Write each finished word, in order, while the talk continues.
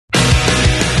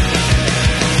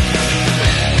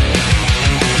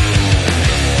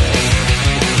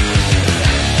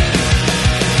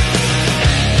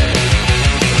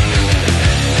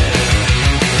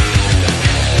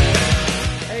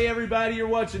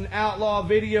watching Outlaw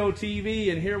Video TV,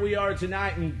 and here we are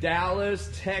tonight in Dallas,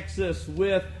 Texas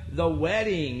with The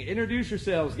Wedding. Introduce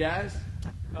yourselves, guys.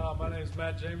 My name is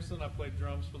Matt Jameson. I play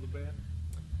drums for the band.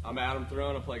 I'm Adam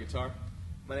Throne. I play guitar.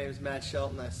 My name is Matt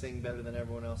Shelton. I sing better than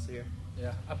everyone else here.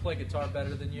 Yeah, I play guitar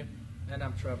better than you, and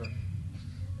I'm Trevor.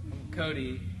 I'm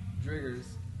Cody Driggers.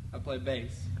 I play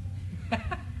bass.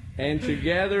 And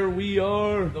together we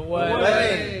are The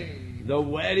Wedding. The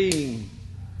Wedding.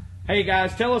 Hey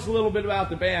guys, tell us a little bit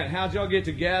about the band. How'd y'all get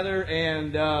together,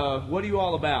 and what are you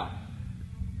all about?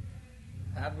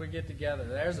 How'd we get together?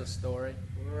 There's a story.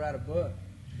 We were at a book.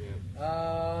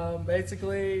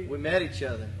 Basically, We met each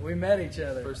other. we met each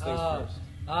other. First things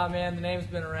first. Man, the name's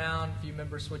been around. A few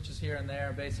member switches here and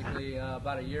there. Basically,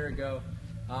 about a year ago,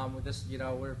 with this,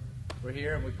 we're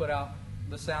here and we put out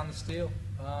The Sound of Steel,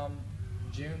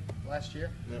 June last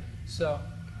year. Yep. So,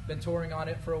 been touring on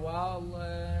it for a while,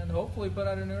 and hopefully put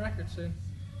out a new record soon.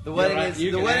 The wedding right. is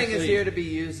You the can wedding is actually- here to be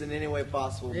used in any way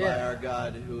possible by Yeah. our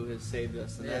God who has saved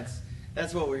us, and Yeah.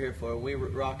 that's what we're here for. We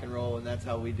rock and roll, and that's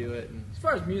how we do it. And As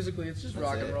far as musically, it's just That's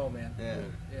rock it. and roll, man. Yeah.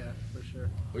 Yeah, for sure.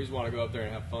 We just want to go up there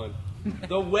and have fun.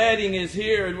 The Wedding is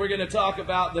here, and we're going to talk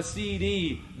about the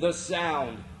CD, The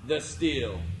Sound, The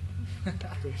Steel.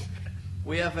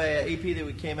 We have a EP that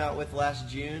we came out with last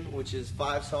June, which is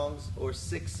 5 songs or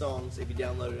 6 songs if you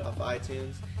download it off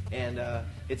iTunes. And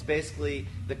it's basically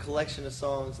the collection of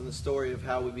songs and the story of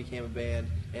how we became a band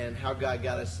and how God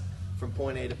got us from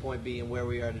point A to point B and where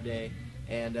we are today.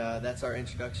 And that's our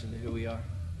introduction to who we are.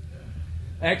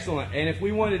 Excellent. And if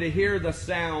we wanted to hear The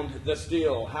Sound, The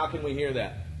Steel, how can we hear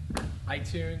that?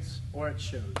 iTunes or at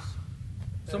shows.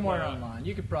 Somewhere online.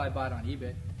 You could probably buy it on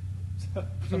eBay.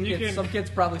 You Some kid's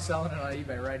probably selling it on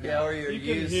eBay right Yeah, now. or your You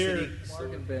can used hear- CD.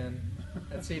 Mark and Ben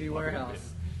at CD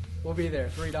Warehouse. We'll be there.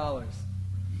 $3.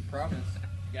 Promise.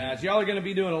 Guys, y'all are going to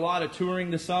be doing a lot of touring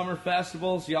this summer,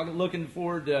 festivals. Y'all looking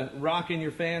forward to rocking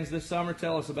your fans this summer?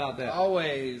 Tell us about that.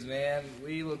 Always, man.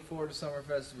 We look forward to summer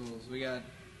festivals. We got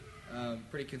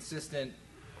pretty consistent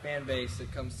fan base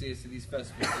that comes see us at these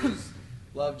festivals. We just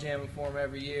love jamming for them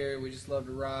every year. We just love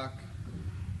to rock.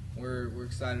 We're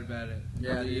excited about it.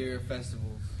 Yeah, Another dude. year of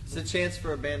festivals. It's a chance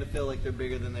for a band to feel like they're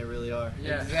bigger than they really are.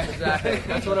 Yeah, exactly.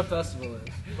 That's what a festival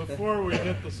is. Before we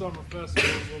hit the summer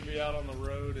festivals, we'll be out on the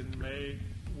road in May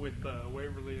with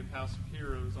Waverly and House of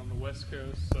Heroes on the West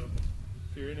Coast. So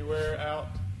if you're anywhere out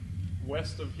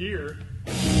west of here,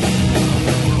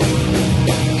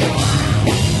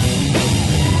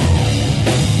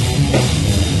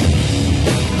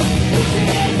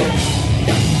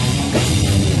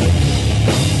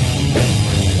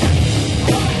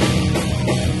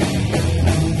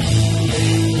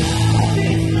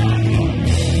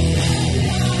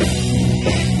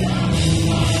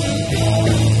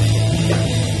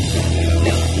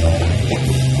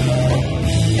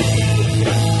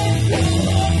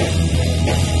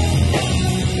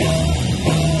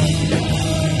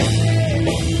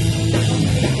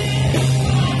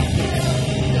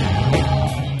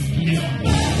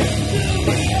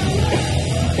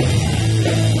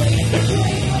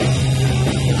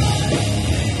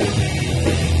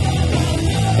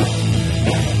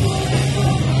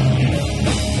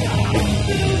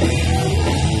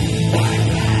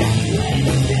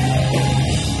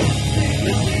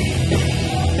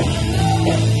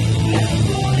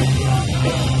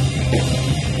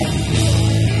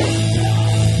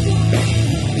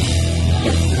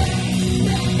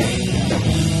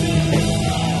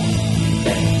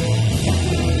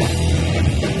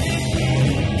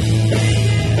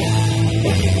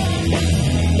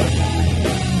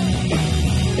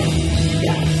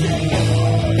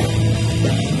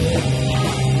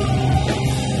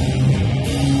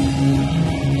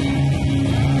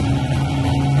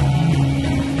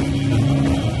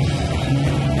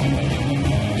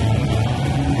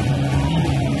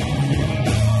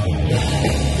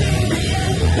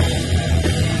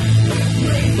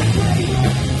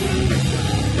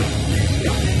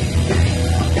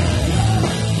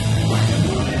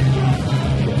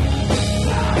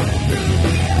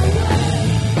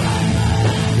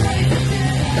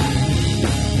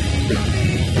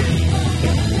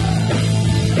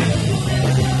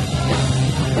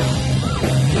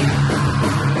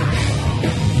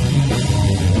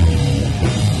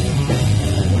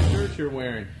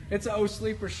 It's an O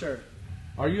Sleeper shirt.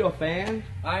 Are you a fan?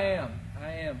 I am.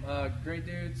 Great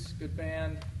dudes, good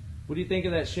band. What do you think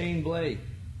of that Shane Blake?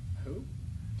 Who?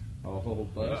 Oh,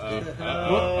 busted.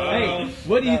 Hey,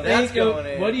 what do you Now that's think going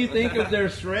of in. what do you think of their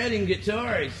shredding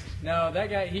guitarist? No, that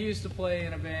guy, he used to play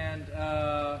in a band,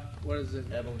 what is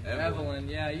it? Evelyn. Evelyn,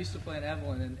 yeah, he used to play in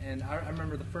Evelyn. And I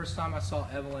remember the first time I saw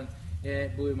Evelyn,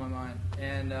 It blew my mind.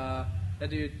 And that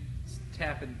dude's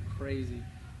tapping crazy.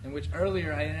 In which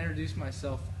earlier I introduced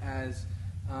myself as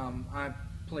I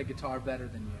play guitar better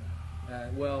than you.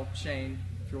 Well, Shane,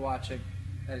 if you're watching,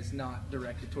 that is not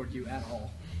directed toward you at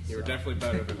all. You were definitely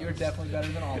better than You're definitely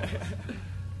better than all of us.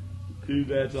 Dude,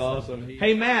 that's awesome.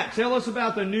 Hey, Matt, tell us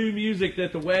about the new music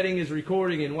that The Wedding is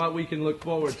recording and what we can look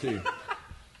forward to.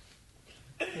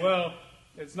 Well,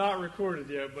 it's not recorded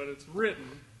yet, but it's written.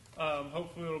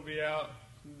 Hopefully it'll be out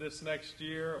this next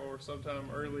year or sometime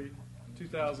early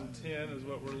 2010 is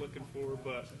what we're looking for.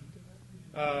 But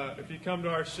if you come to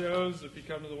our shows, if you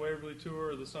come to the Waverly Tour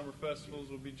or the summer festivals,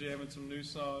 we'll be jamming some new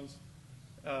songs.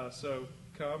 So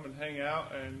come and hang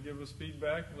out and give us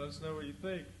feedback and let us know what you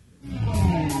think.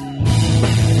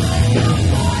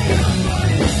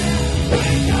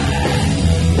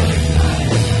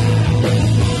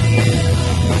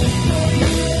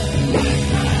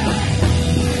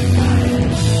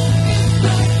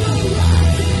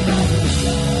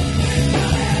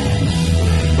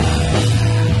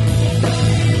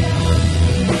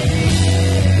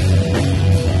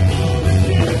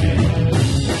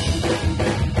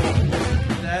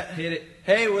 Hit it.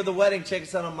 Hey, we're The Wedding. Check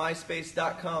us out on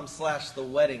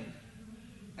myspace.com/thewedding.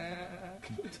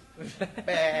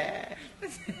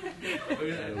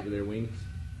 Over there, Wings.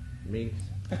 Minx.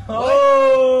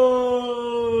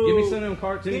 Oh! Give me some of them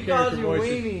cartoon He calls character you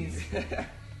voices. weenies.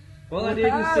 Well, I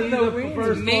didn't see the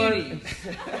first one.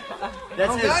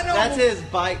 That's his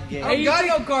bike game. Hey, got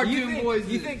no cartoon you think, voices.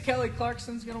 You think Kelly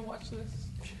Clarkson's going to watch this?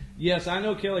 Yes, I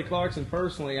know Kelly Clarkson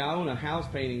personally. I own a house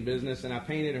painting business, and I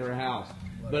painted her house.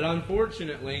 But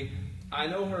unfortunately, I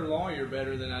know her lawyer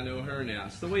better than I know her now.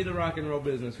 It's the way the rock and roll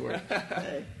business works.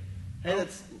 Hey,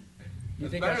 that's You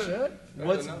think I should?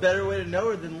 what's a better way to know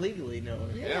her than legally know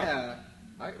her? Yeah.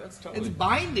 That's totally. It's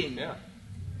binding. Yeah.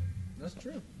 That's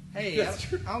true. Hey, I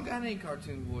don't got any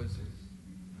cartoon voices.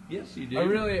 Yes, you do. I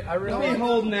really. Don't be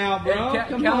holding out, bro. Yeah,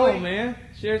 Come Kelly. on, man.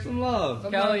 Share some love.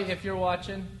 Kelly, if you're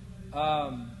watching,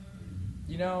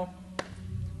 you know,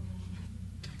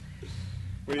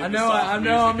 We need I the know, soft I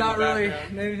music know, I'm in the not really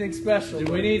background. anything special. Do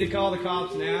but we need to call the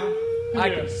cops now? I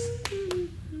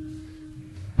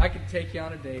can take you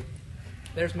on a date.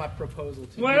 There's my proposal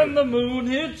to you. When the moon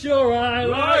hits your eye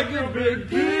like a big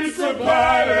piece of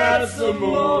pie, that's the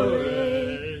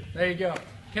morning. There you go,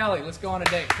 Kelly. Let's go on a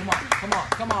date. Come on, come on,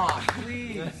 come on.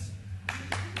 Please.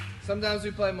 Sometimes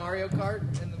we play Mario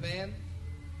Kart in the van,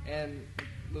 and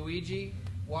Luigi,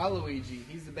 Waluigi,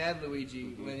 he's the bad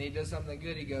Luigi. When he does something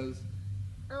good, he goes,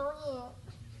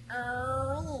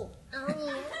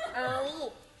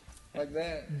 like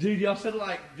that. Dude, y'all should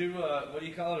do what do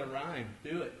you call it, a rhyme.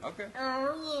 Do it. Okay.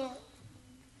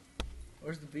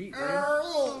 Where's the beat?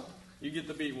 Right? You get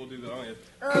the beat, we'll do the audience.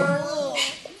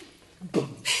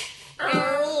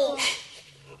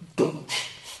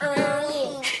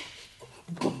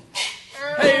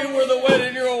 Hey, we're The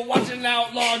Wedding, you're watching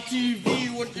Outlaw TV.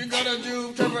 What you gonna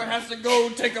do? Trevor has to go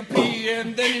take a pee,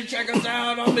 and then you check us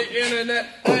out on the internet.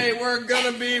 Hey, we're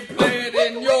gonna be playing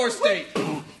in your state.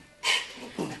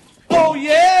 Oh,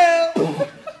 yeah! Oh,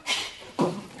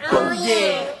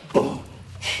 yeah.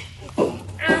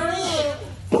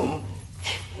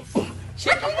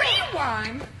 Check a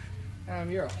rewind.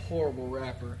 You're a horrible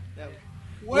rapper.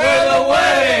 We're The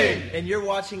Wedding! And you're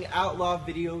watching Outlaw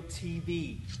Video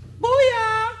TV.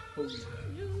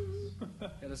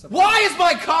 Hit us up. Why is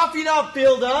my coffee not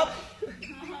filled up?